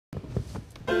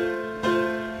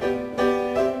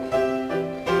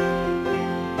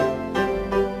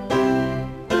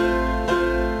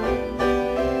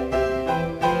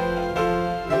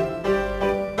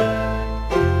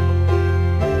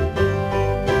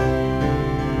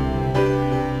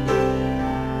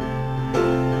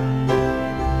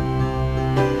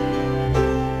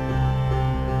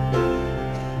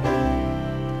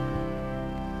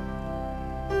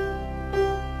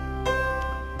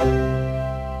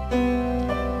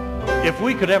If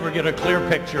we could ever get a clear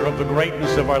picture of the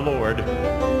greatness of our Lord,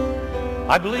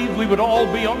 I believe we would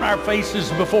all be on our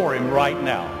faces before him right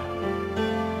now.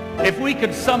 If we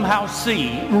could somehow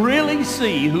see, really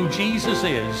see who Jesus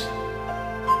is,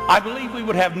 I believe we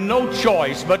would have no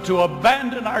choice but to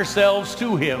abandon ourselves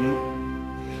to him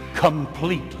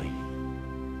completely.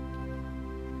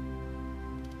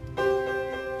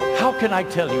 How can I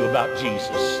tell you about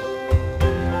Jesus?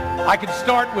 I could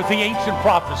start with the ancient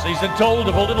prophecies that told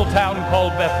of a little town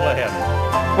called Bethlehem,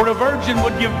 where a virgin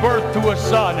would give birth to a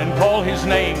son and call his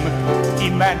name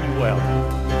Emmanuel.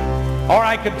 Or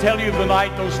I could tell you the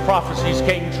night those prophecies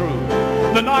came true.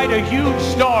 The night a huge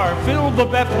star filled the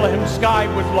Bethlehem sky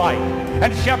with light,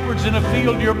 and shepherds in a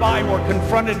field nearby were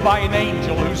confronted by an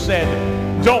angel who said,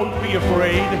 "Don't be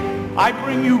afraid. I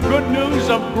bring you good news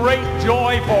of great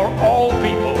joy for all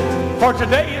people. For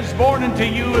today is born unto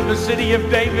you in the city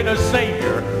of David a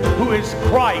Savior, who is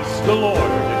Christ the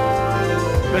Lord."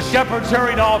 The shepherds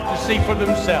hurried off to see for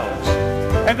themselves,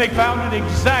 and they found it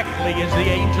exactly as the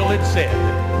angel had said.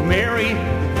 Mary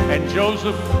and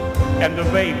Joseph and the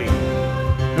baby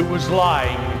who was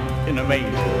lying in a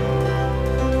manger.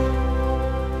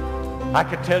 I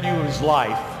could tell you his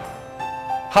life,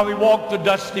 how he walked the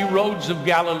dusty roads of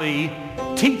Galilee,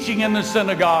 teaching in the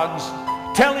synagogues,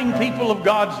 telling people of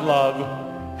God's love,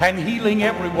 and healing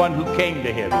everyone who came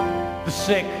to him, the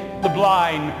sick, the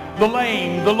blind, the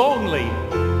lame, the lonely,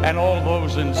 and all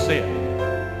those in sin.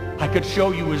 I could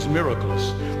show you his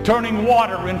miracles, turning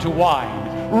water into wine,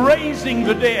 raising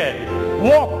the dead,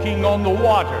 walking on the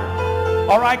water.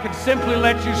 Or I could simply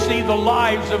let you see the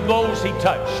lives of those he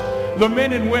touched, the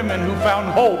men and women who found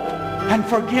hope and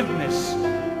forgiveness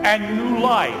and new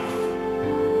life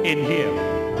in him.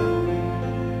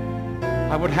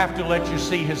 I would have to let you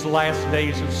see his last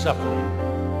days of suffering,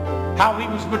 how he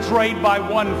was betrayed by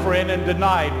one friend and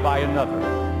denied by another,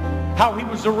 how he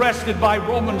was arrested by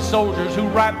Roman soldiers who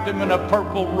wrapped him in a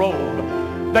purple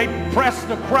robe. They pressed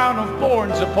a crown of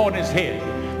thorns upon his head.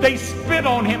 They spit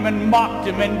on him and mocked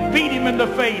him and beat him in the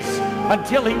face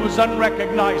until he was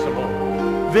unrecognizable.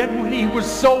 Then when he was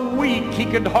so weak he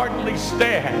could hardly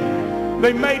stand,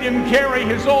 they made him carry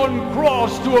his own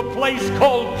cross to a place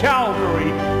called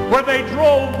Calvary, where they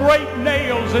drove great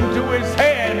nails into his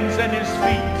hands and his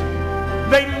feet.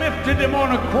 They lifted him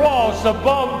on a cross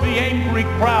above the angry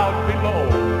crowd below.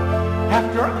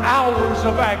 After hours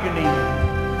of agony,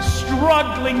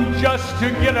 struggling just to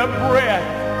get a breath,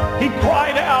 he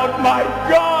cried out, my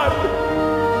God,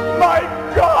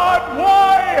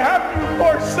 why have you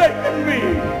forsaken me?"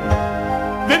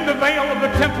 Then the veil of the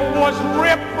temple was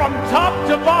ripped from top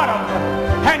to bottom,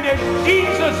 and as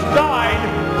Jesus died,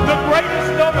 the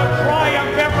greatest note of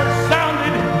triumph ever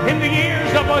sounded in the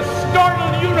ears of a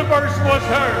startled universe was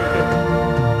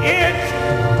heard. It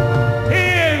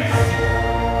is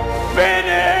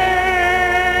finished!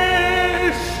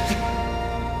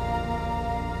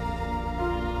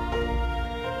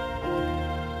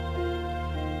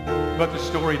 But the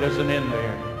story doesn't end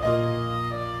there.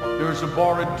 There's a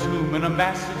borrowed tomb and a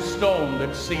massive stone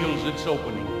that seals its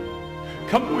opening.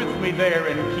 Come with me there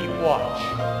and keep watch.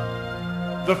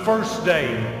 The first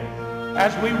day,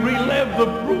 as we relive the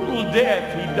brutal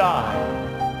death he died.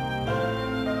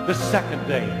 The second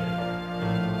day,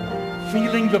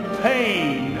 feeling the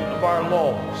pain of our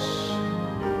loss.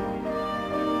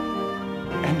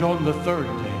 And on the third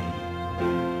day,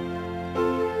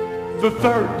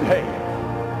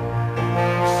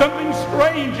 something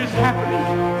strange is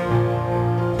happening.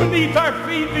 Beneath our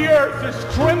feet, the earth is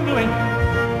trembling.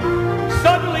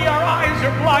 Suddenly, our eyes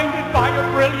are blinded by a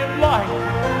brilliant light.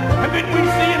 And then we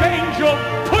see an angel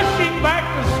pushing back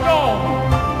the stone.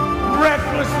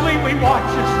 Breathlessly, we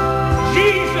watch as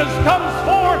Jesus comes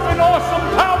forth in awesome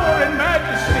power and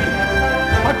majesty.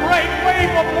 A great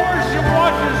wave of worship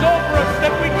washes over us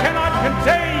that we cannot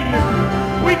contain.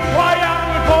 We cry out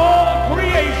with all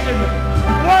creation,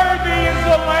 "Worthy is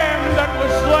the Lamb that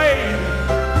was slain.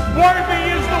 Worthy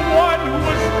is the one who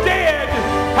was dead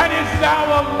and is now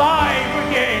alive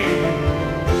again.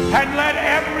 And let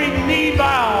every knee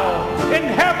bow in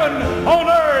heaven, on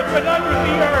earth, and under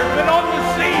the earth, and on the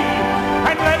sea.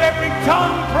 And let every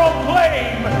tongue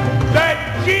proclaim that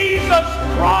Jesus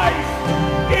Christ